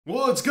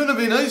Well, it's gonna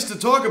be nice to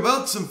talk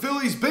about some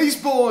Phillies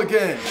baseball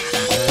again.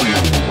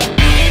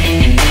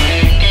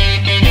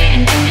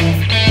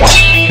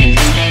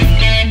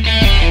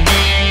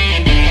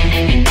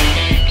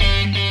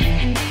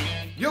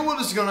 Yo,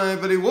 what is going on,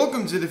 everybody?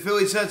 Welcome to the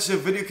Phillies Hot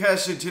Stove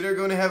Videocast, and today we're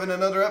going to have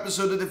another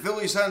episode of the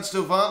Phillies Hot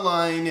Stove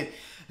Hotline.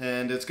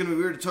 And it's going to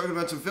be weird to talk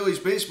about some Phillies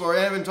baseball.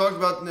 I haven't talked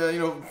about,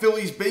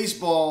 Phillies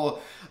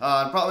baseball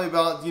probably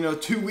about,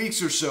 2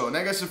 weeks or so. And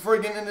I guess before I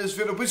get into this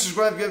video, please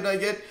subscribe if you have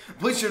not yet.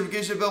 Please hit the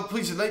notification bell.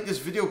 Please like this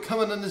video,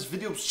 comment on this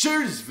video,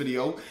 share this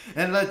video.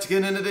 And let's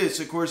get into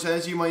this. Of course,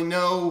 as you might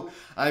know,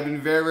 I've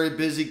been very, very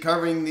busy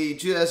covering the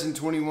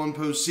 2021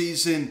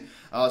 postseason.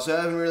 So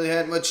I haven't really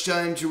had much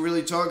time to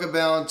really talk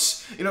about,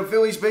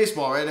 Phillies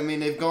baseball, right? I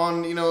mean, they've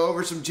gone,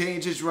 over some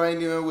changes, right,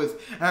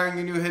 with hiring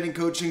a new hitting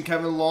coach in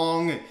Kevin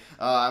Long.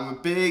 I'm a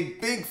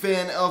big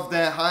fan of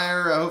that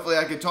hire. Hopefully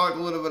I could talk a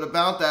little bit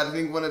about that. I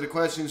think one of the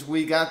questions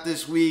we got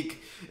this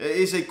week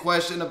is a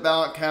question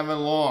about Kevin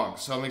Long.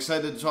 So I'm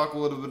excited to talk a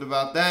little bit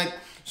about that.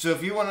 So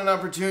if you want an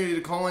opportunity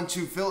to call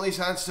into Phillies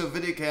Hot Stove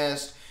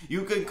Videocast,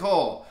 you can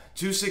call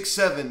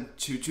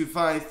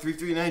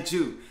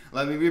 267-225-3392.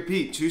 Let me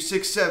repeat,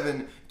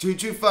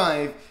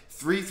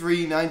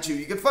 267-225-3392.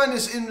 You can find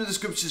this in the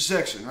description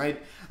section, right?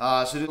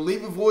 So to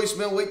leave a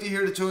voicemail, wait to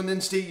hear the tone,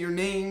 then state your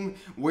name,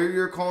 where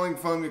you're calling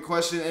from, your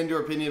question, and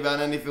your opinion about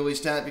any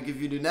Phillies topic.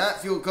 If you do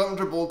not feel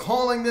comfortable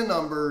calling the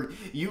number,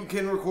 you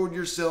can record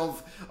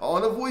yourself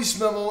on a voice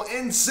memo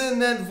and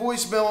send that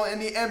voicemail in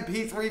the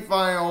MP3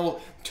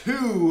 file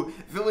to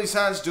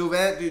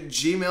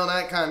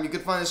phillieshotstove@gmail.com. You can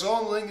find us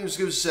all in the link in the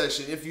description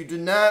section. If you do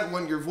not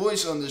want your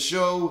voice on the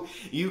show,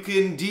 you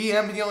can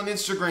DM me on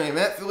Instagram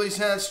at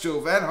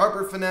phillieshotstove, at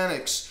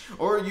HarperFanatics,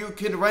 or you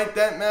can write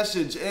that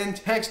message and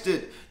text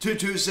it to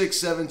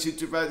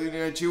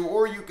 267-225-3392,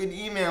 or you can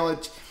email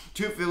it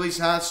to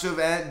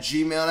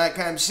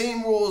phillieshotstove@gmail.com.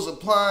 Same rules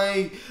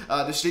apply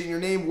to state your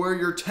name, where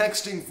you're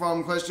texting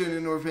from, question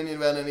and or opinion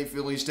about any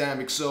Phillies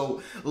topic.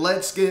 So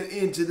let's get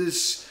into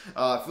this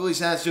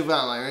Phillies Hot Stove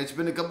Hotline. Right? It's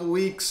been a couple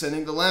weeks. I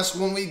think the last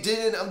one we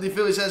did of the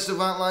Phillies Hot Stove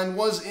Hotline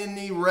was in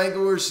the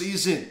regular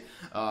season.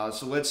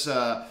 So let's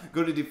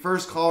go to the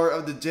first caller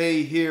of the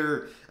day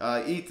here,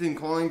 Ethan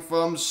calling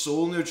from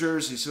Sewell, New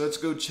Jersey. So let's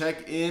go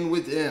check in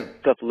with him.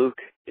 What's up, Luke?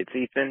 It's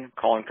Ethan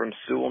calling from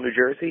Sewell, New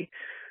Jersey.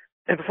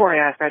 And before I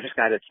ask, I just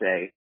got to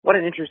say, what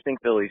an interesting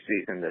Phillies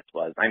season this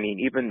was. I mean,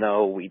 even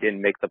though we didn't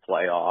make the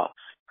playoffs,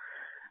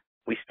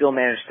 we still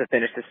managed to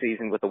finish the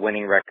season with a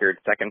winning record,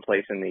 second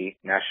place in the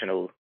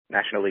National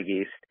League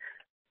East.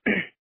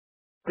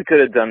 We could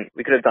have done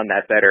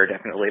that better,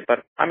 definitely,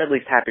 but I'm at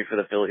least happy for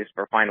the Phillies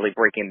for finally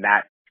breaking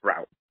that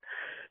drought.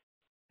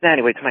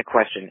 Anyway, to my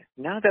question.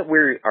 Now that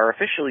we're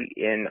officially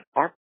in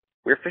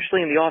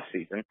the off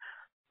season,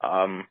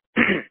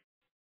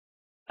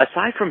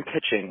 aside from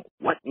pitching,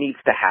 what needs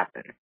to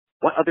happen?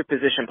 What other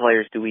position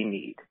players do we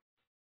need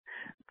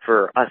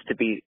for us to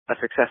be a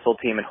successful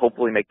team and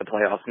hopefully make the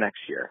playoffs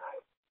next year?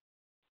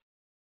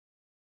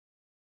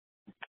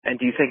 And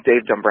do you think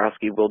Dave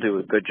Dombrowski will do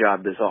a good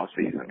job this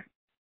offseason?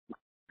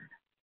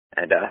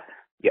 And,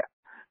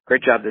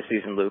 great job this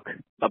season, Luke.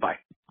 Bye-bye.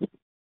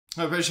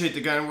 I appreciate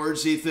the kind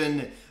words,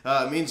 Ethan.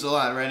 It means a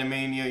lot, right? I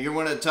mean, you're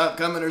one of the top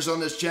commenters on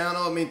this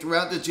channel. I mean,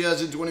 throughout the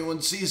 2021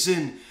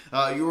 season,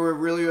 you were a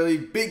really, really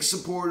big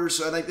supporter,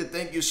 so I'd like to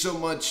thank you so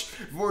much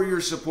for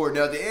your support.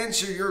 Now, to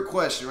answer your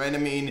question, right, I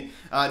mean,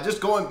 just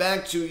going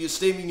back to your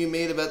statement you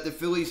made about the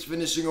Phillies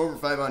finishing over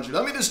 500,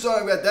 let me just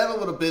talk about that a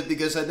little bit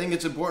because I think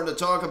it's important to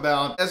talk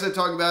about. As I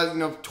talk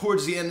about,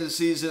 towards the end of the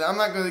season, I'm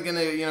not going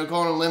to, go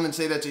on a limb and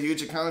say that's a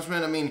huge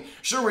accomplishment. I mean,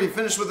 sure, we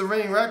finished with a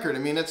winning record. I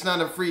mean, that's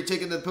not a free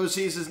ticket to the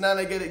postseason. It's not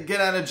a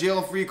get out of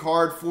jail free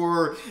card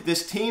for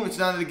this team. It's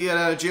not a get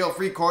out of jail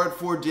free card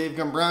for Dave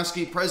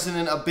Dombrowski,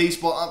 president of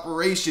baseball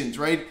operations,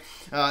 right?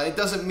 It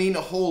doesn't mean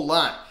a whole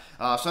lot.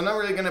 So I'm not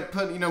really going to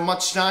put,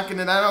 much stock in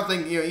it. I don't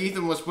think,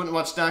 Ethan was putting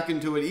much stock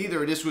into it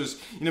either. This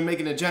was,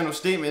 making a general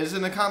statement. Is it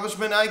an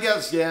accomplishment? I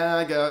guess, yeah,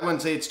 I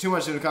wouldn't say it's too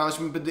much of an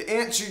accomplishment, but to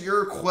answer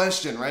your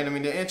question, right? I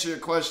mean, to answer your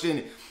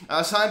question,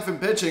 aside from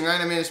pitching, right?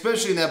 I mean,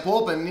 especially in that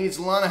bullpen, it needs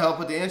a lot of help,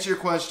 but to answer your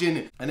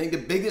question, I think the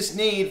biggest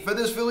need for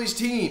this Phillies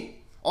team,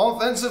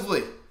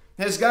 offensively,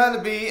 has got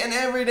to be an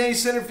everyday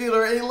center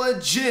fielder, a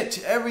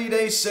legit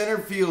everyday center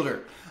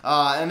fielder.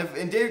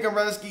 And Dave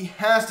Dombrowski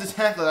has to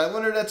tackle it. I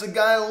wonder if that's a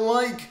guy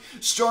like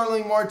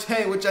Starling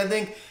Marte, which I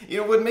think,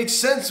 would make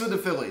sense with the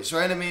Phillies,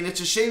 right? I mean, it's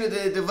a shame that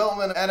the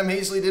development of Adam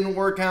Hazley didn't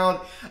work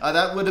out.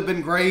 That would have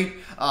been great.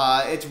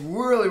 It's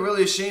really,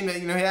 really a shame that,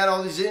 he had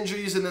all these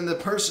injuries and then the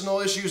personal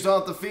issues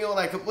off the field.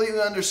 I completely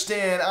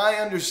understand. I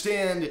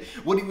understand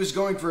what he was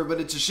going for,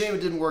 but it's a shame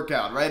it didn't work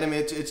out, right? I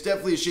mean, it's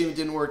definitely a shame it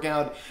didn't work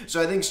out. So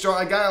I think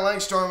a guy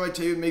like Starling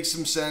Marte makes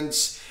some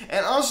sense.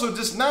 And also,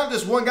 just not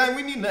just one guy.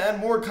 We need to add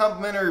more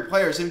complementary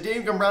players. And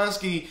Dave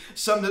Dombrowski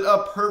summed it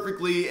up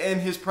perfectly in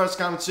his press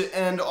conference to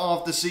end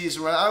off the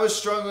season, right? I was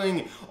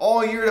struggling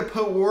all year to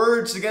put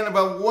words again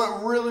about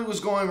what really was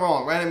going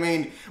wrong, right? I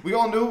mean, we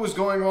all knew it was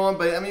going wrong,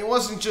 but I mean, it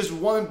wasn't just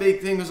one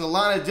big thing. It was a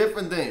lot of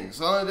different things,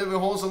 a lot of different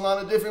holes, a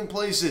lot of different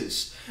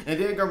places. And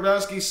Dave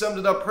Dombrowski summed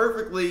it up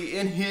perfectly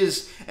in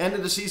his end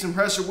of the season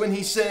presser when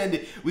he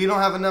said, we don't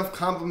have enough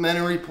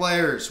complementary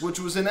players, which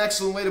was an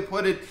excellent way to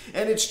put it.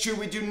 And it's true,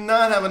 we do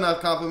not have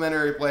enough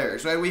complementary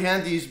players, right? We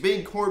have these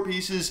big core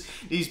pieces,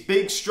 these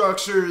big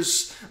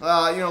structures,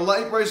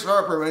 like Bryce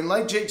Harper and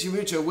like JT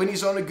Mucha when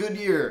he's on a good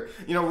year,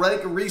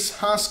 like Reese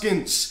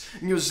Hoskins,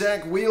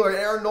 Zach Wheeler,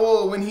 Aaron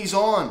Nola when he's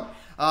on.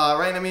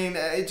 Right? I mean,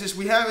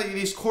 we have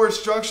these core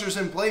structures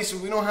in place,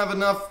 and we don't have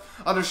enough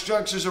other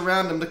structures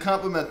around them to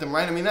complement them,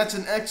 right? I mean, that's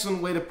an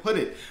excellent way to put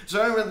it.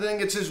 So I don't really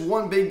think it's just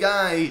one big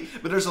guy,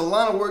 but there's a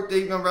lot of work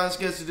Dave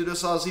Dombrowski has to do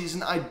this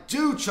offseason. I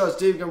do trust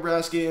Dave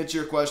Dombrowski to answer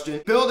your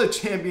question. Build a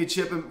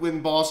championship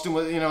in Boston,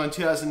 in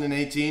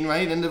 2018,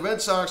 right? And the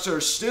Red Sox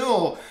are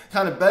still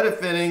kind of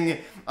benefiting,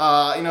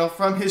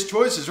 from his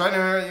choices, right?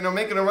 They're,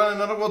 making a run in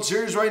another World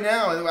Series right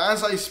now.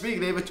 As I speak,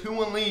 they have a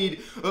 2-1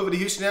 lead over the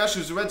Houston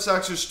Astros. The Red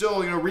Sox are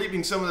still,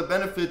 reaping some of the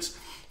benefits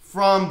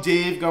from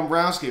Dave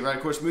Dombrowski, right?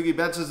 Of course, Mookie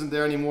Betts isn't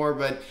there anymore,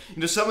 but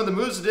some of the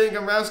moves of Dave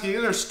Dombrowski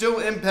are still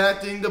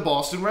impacting the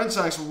Boston Red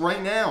Sox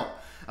right now.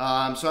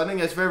 So I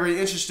think that's very, very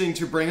interesting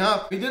to bring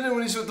up. He did it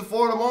when he's with the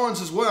Florida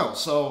Marlins as well.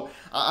 So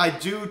I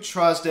do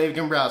trust Dave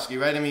Dombrowski,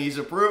 right? I mean, he's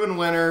a proven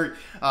winner.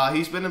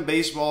 He's been in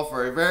baseball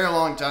for a very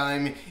long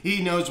time.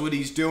 He knows what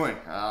he's doing.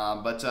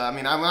 I'm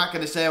not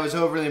going to say I was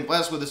overly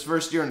impressed with his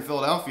first year in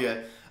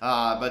Philadelphia.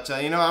 I'm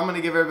going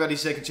to give everybody a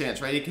second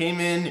chance, right? He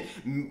came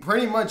in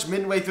pretty much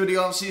midway through the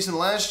offseason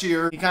last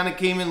year. He kind of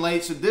came in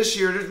late, so this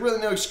year, there's really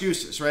no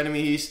excuses, right? I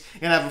mean, he's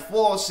going to have a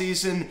full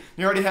offseason.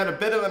 He already had a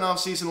bit of an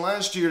offseason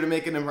last year to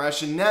make an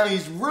impression. Now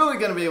he's really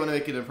going to be able to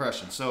make an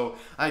impression, so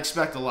I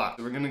expect a lot.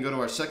 We're going to go to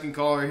our second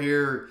caller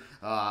here.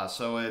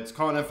 So it's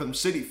calling in from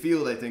Citi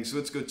Field, I think, so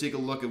let's go take a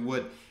look at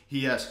what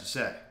he has to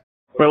say.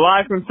 We're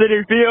live from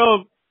Citi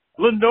Field.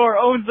 Lindor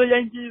owns the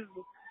Yankees.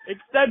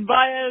 Extend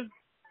Baez.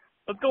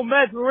 Let's go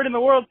Mets. We're winning the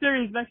World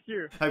Series next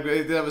year.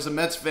 That was a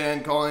Mets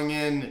fan calling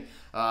in.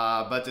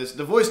 But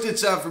the voice did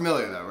sound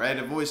familiar, though, right?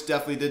 The voice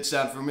definitely did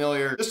sound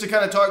familiar. Just to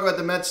kind of talk about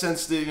the Mets,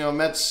 since the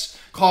Mets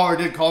caller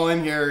did call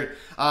in here,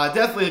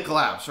 definitely a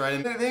collapse, right?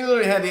 And they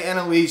literally had the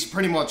NL East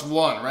pretty much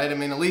won, right? I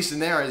mean, at least in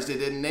their eyes, they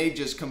did, and they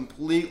just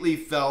completely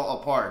fell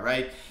apart,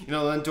 right?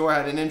 Lindor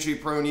had an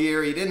injury-prone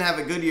year. He didn't have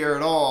a good year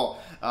at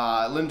all.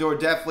 Lindor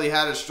definitely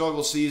had a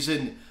struggle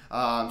season.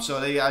 I'm sure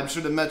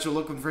the Mets are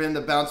looking for him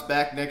to bounce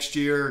back next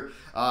year.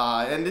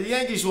 And the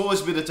Yankees will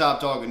always be the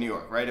top dog in New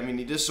York, right? I mean,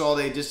 they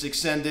just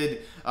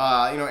extended,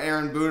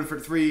 Aaron Boone for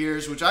 3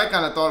 years, which I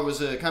kind of thought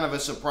was a kind of a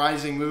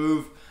surprising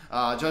move,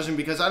 judging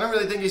because I don't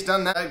really think he's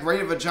done that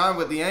great of a job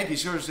with the Yankees.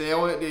 Sure,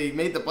 they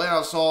made the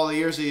playoffs all the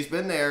years that he's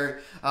been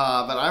there, but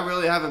I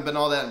really haven't been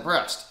all that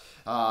impressed.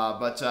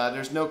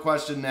 There's no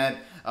question that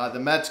the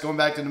Mets, going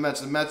back to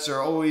the Mets are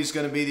always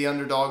going to be the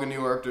underdog in New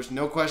York. There's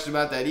no question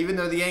about that. Even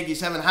though the Yankees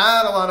haven't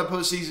had a lot of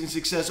postseason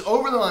success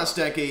over the last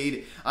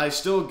decade, I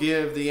still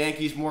give the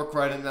Yankees more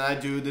credit than I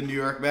do the New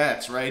York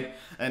Mets, right?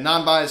 And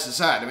non-biased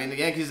aside, I mean, the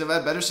Yankees have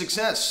had better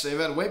success. They've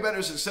had way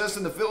better success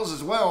than the Phillies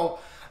as well.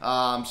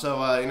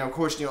 Of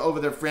course, over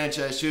their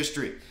franchise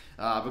history.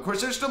 But of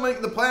course, they're still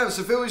making the playoffs.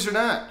 The Phillies are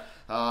not.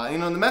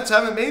 The Mets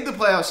haven't made the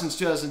playoffs since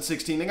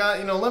 2016. They got,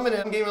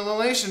 limited game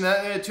elimination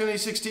that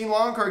 2016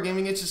 wild card game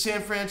against the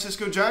San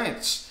Francisco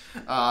Giants.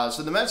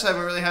 So the Mets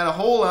haven't really had a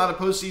whole lot of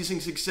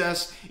postseason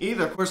success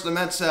either. Of course, the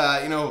Mets,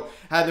 had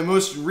the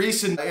most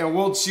recent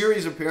World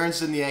Series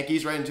appearance in the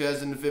Yankees, right, in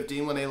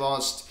 2015 when they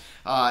lost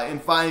in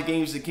 5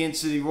 games to the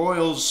Kansas City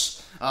Royals.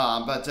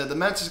 The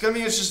Mets, is going to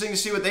be interesting to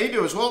see what they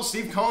do as well.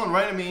 Steve Cohen,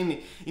 right? I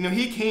mean,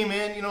 he came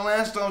in,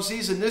 last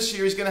offseason. This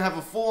year, he's going to have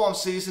a full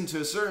offseason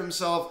to assert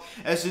himself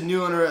as the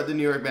new owner of the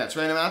New York Mets,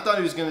 right? I mean, I thought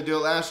he was going to do it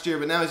last year,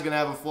 but now he's going to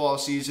have a full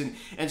offseason.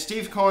 And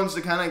Steve Cohen's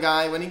the kind of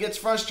guy, when he gets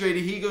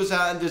frustrated, he goes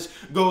out and just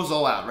goes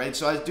all out, right?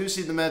 So I do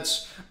see the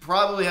Mets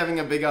probably having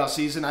a big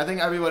offseason. I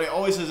think everybody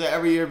always says that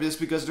every year just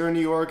because they're in New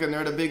York and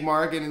they're at a big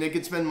market and they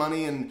can spend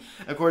money. And,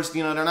 of course,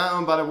 they're not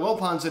owned by the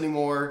Wilpons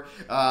anymore.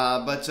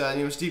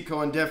 Steve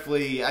Cohen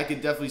I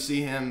could definitely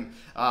see him,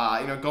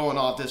 going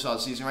off this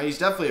offseason, right? He's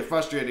definitely a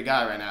frustrated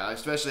guy right now,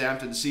 especially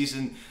after the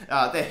season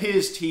that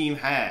his team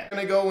had. I'm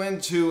going to go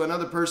into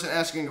another person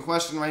asking a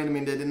question, right? I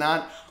mean, they did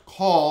not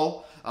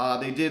call.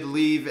 They did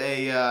leave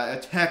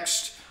a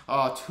text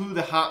to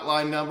the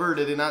hotline number.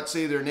 They did not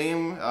say their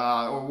name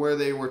or where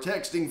they were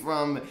texting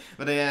from,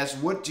 but they asked,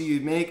 what do you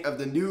make of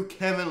the new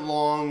Kevin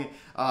Long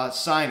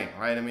signing,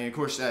 right? I mean, of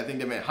course, I think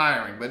they meant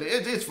hiring, but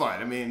it's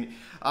fine. I mean,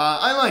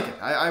 I like it.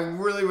 I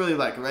really, really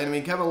like it, right? I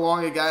mean, Kevin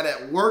Long, a guy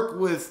that worked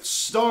with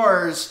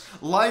stars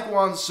like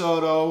Juan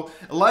Soto,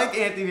 like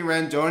Anthony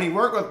Rendon. He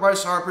worked with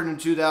Bryce Harper in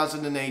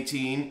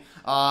 2018.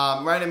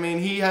 Right? I mean,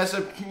 he has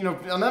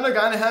another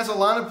guy that has a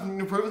lot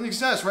of proven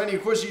success, right? And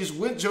of course, he's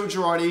with Joe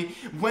Girardi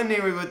when they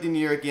were with the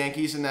New York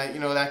Yankees and that,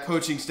 that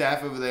coaching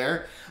staff over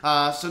there.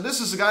 So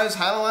this is a guy who's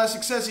had a lot of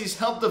success. He's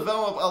helped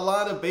develop a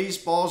lot of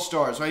baseball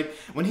stars, right?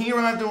 When he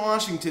arrived in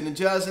Washington in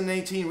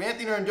 2018,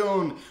 Anthony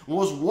Rendon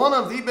was one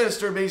of the best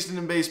third basemen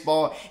in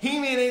baseball. He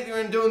made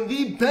Anthony Rendon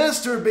the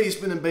best third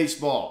baseman in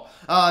baseball.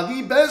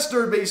 The best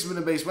third baseman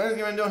in baseball.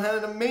 Anthony Rendon had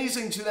an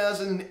amazing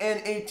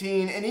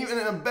 2018 and even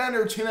a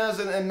better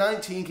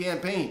 2019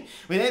 campaign.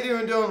 When Anthony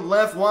Rendon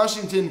left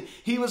Washington,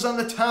 he was on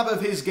the top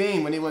of his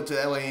game when he went to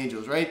the LA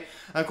Angels, right?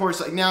 Of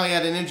course, like now he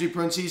had an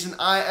injury-prone season.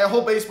 I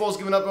hope baseball's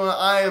given up on it.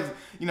 I have,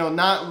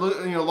 not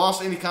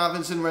lost any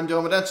confidence in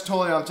Rendon, but that's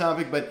totally off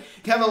topic. But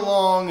Kevin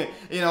Long,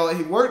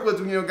 he worked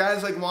with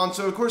guys like Juan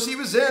Soto. Of course, he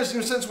was there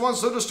since Juan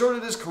Soto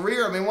started his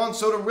career. I mean, Juan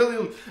Soto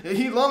really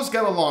he loves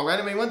Kevin Long, right?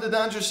 I mean, he went to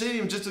Dodger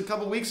Stadium just a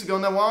couple weeks ago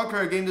in that wild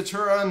card game to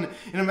cheer on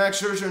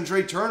Max Scherzer and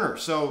Trey Turner.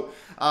 So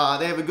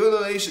they have a good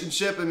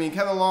relationship. I mean,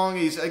 Kevin Long,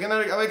 he's like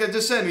I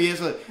just said, he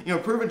has a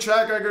proven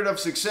track record of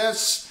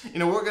success.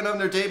 Working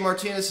under Dave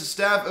Martinez's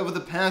staff over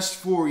the past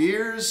 4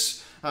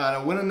 years,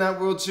 winning that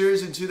World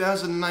Series in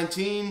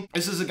 2019.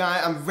 This is a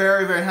guy I'm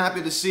very, very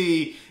happy to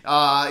see,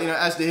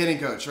 as the hitting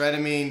coach, right? I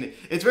mean,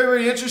 it's very,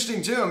 very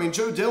interesting too. I mean,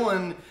 Joe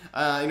Dillon,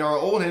 our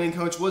old hitting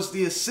coach, was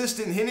the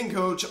assistant hitting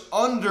coach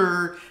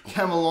under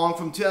Kevin Long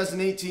from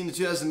 2018 to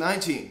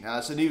 2019.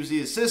 So he was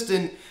the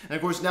assistant, and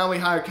of course now we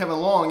hire Kevin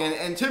Long.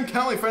 And Tim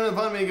Kelly, friend of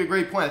the fund, made a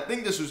great point. I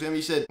think this was him.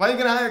 He said, "Why are you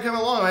going to hire Kevin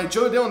Long?" Right?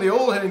 Joe Dillon, the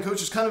old hitting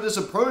coach, is kind of just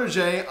a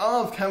protege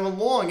of Kevin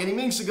Long, and he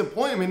makes a good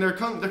point. I mean, they're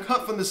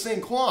cut from the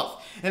same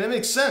cloth, and it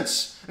makes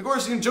sense. Of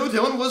course, Joe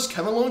Dillon was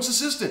Kevin Long's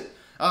assistant.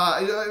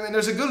 I mean,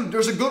 there's a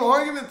good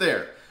argument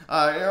there.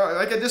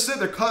 Like I just said,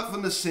 they're cut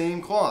from the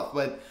same cloth,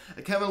 but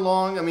Kevin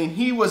Long, I mean,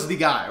 he was the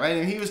guy, right?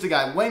 And he was the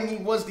guy. When he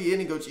was the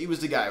hitting coach, he was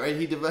the guy, right?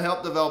 He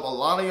helped develop a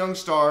lot of young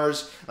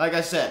stars. Like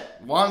I said,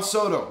 Juan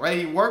Soto, right?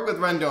 He worked with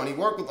Rendon. He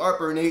worked with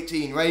Harper in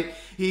 18, right?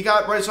 He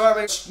got Bryce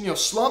Harper,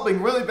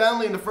 slumping really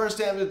badly in the first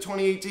half of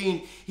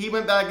 2018. He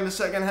went back in the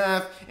second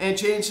half and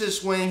changed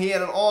his swing. He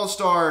had an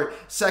all-star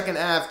second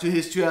half to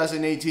his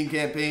 2018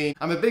 campaign.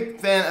 I'm a big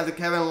fan of the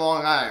Kevin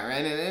Long hire,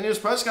 right? And in his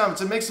press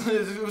conference,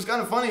 it was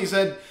kind of funny. He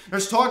said,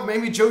 there's talk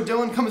maybe Joe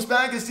Dillon comes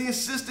back as the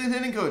assistant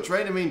hitting coach,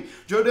 right? I mean,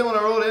 Joe Dillon,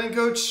 our old hitting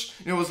coach,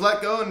 was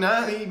let go, and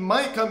now he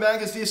might come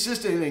back as the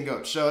assistant hitting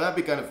coach. So that'd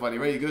be kind of funny,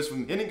 right? He goes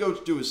from hitting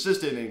coach to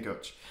assistant hitting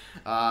coach.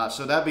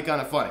 So that'd be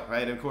kind of funny,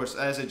 right? And of course,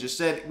 as I just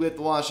said, with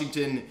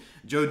Washington,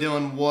 Joe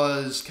Dillon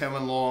was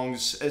Kevin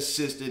Long's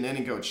assistant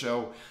hitting coach.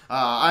 So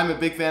I'm a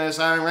big fan of this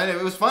hiring, right?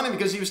 It was funny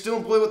because he was still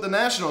employed with the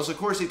Nationals. Of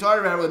course, he talked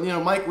about it with,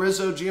 Mike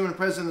Rizzo, GM and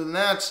president of the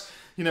Nats.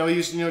 He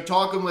was,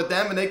 talking with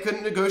them, and they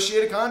couldn't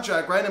negotiate a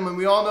contract, right? I mean,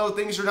 we all know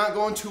things are not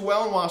going too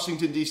well in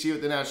Washington, D.C.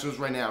 with the Nationals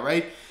right now,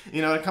 right?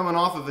 Coming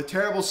off of a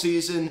terrible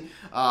season,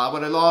 but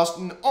they lost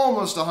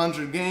almost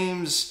 100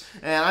 games,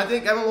 and I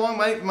think Kevin Long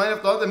might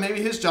have thought that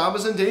maybe his job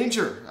was in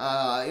danger.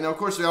 Of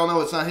course, we all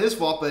know it's not his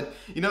fault, but,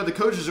 the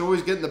coaches are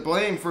always getting the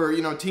blame for,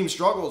 team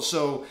struggles,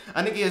 so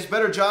I think he has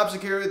better job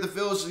security at the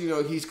Phillies.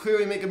 He's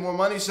clearly making more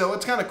money, so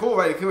it's kind of cool,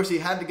 right? Of course, he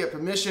had to get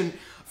permission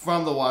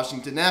from the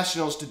Washington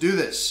Nationals to do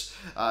this.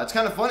 It's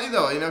kind of funny,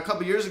 though. A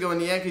couple years ago when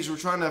the Yankees were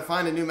trying to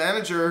find a new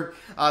manager,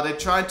 they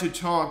tried to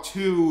talk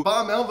to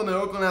Bob Melvin at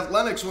Oakland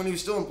Athletics when he was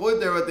still employed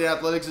there with the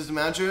Athletics as the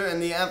manager,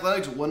 and the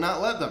Athletics would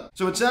not let them.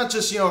 So it's not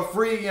just,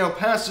 free,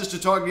 pass just to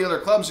talk to the other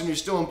clubs and you're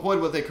still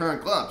employed with a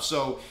current club.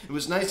 So it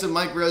was nice of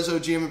Mike Rizzo,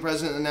 GM and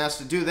president of the Nats,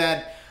 to do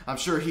that. I'm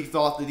sure he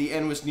thought that the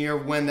end was near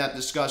when that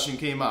discussion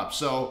came up.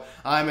 So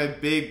I'm a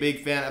big,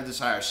 big fan of this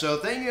hire. So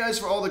thank you guys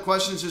for all the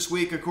questions this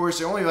week. Of course,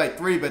 there are only like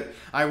 3, but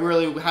I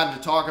really had to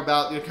talk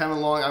about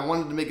Kevin Long. I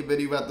wanted to make a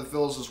video about the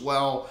Phillies as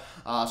well.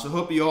 So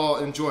hope you all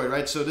enjoyed,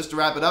 right? So just to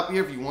wrap it up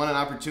here, if you want an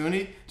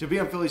opportunity to be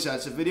on Phillies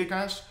Hats at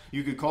Videocast,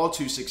 you could call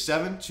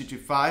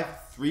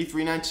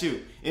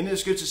 267-225-3392 in the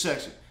description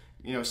section.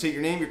 State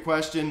your name, your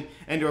question,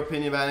 and your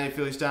opinion about any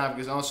Phillies topic.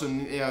 And also,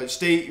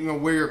 state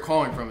where you're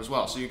calling from as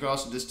well. So you can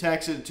also just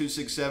text it at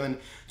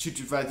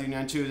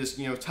 267-225-3392. Just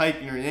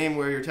type your name,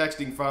 where you're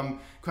texting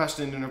from,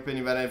 question and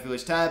opinion about any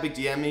Phillies topic.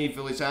 DM me,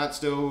 Phillies Hot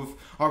Stove,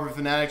 Harper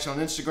Fanatics on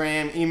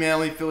Instagram. Email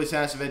me,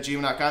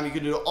 phillieshatstuff@gmail.com. You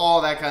can do all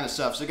that kind of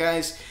stuff. So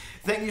guys,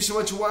 thank you so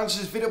much for watching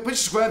this video. Please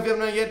subscribe if you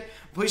haven't done it yet.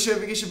 Please share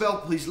the notification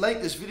bell. Please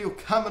like this video,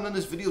 comment on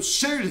this video,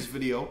 share this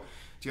video.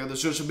 To other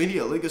social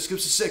media, link in the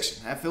description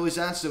section. At Phillies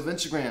Hot Stove,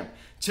 Instagram,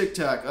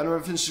 TikTok, under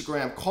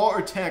Instagram. Call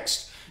or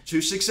text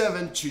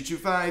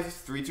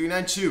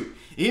 267-225-3392.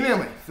 Email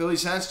me,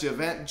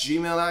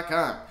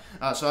 phillieshatstuff@gmail.com.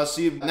 So I'll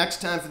see you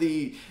next time for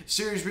the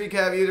series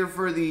recap, either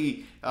for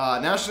the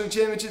National League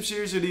Championship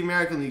Series or the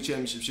American League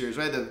Championship Series,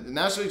 right? The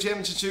National League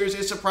Championship Series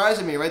is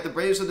surprising me, right? The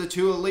Braves are the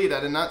 2 elite. I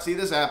did not see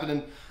this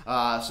happening.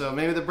 So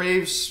maybe the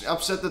Braves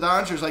upset the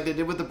Dodgers like they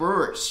did with the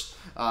Brewers.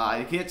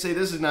 You can't say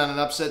this is not an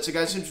upset. So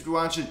guys, since you're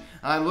watching,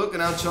 I'm Luke,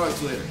 and I'll talk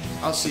to you later.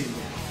 I'll see you.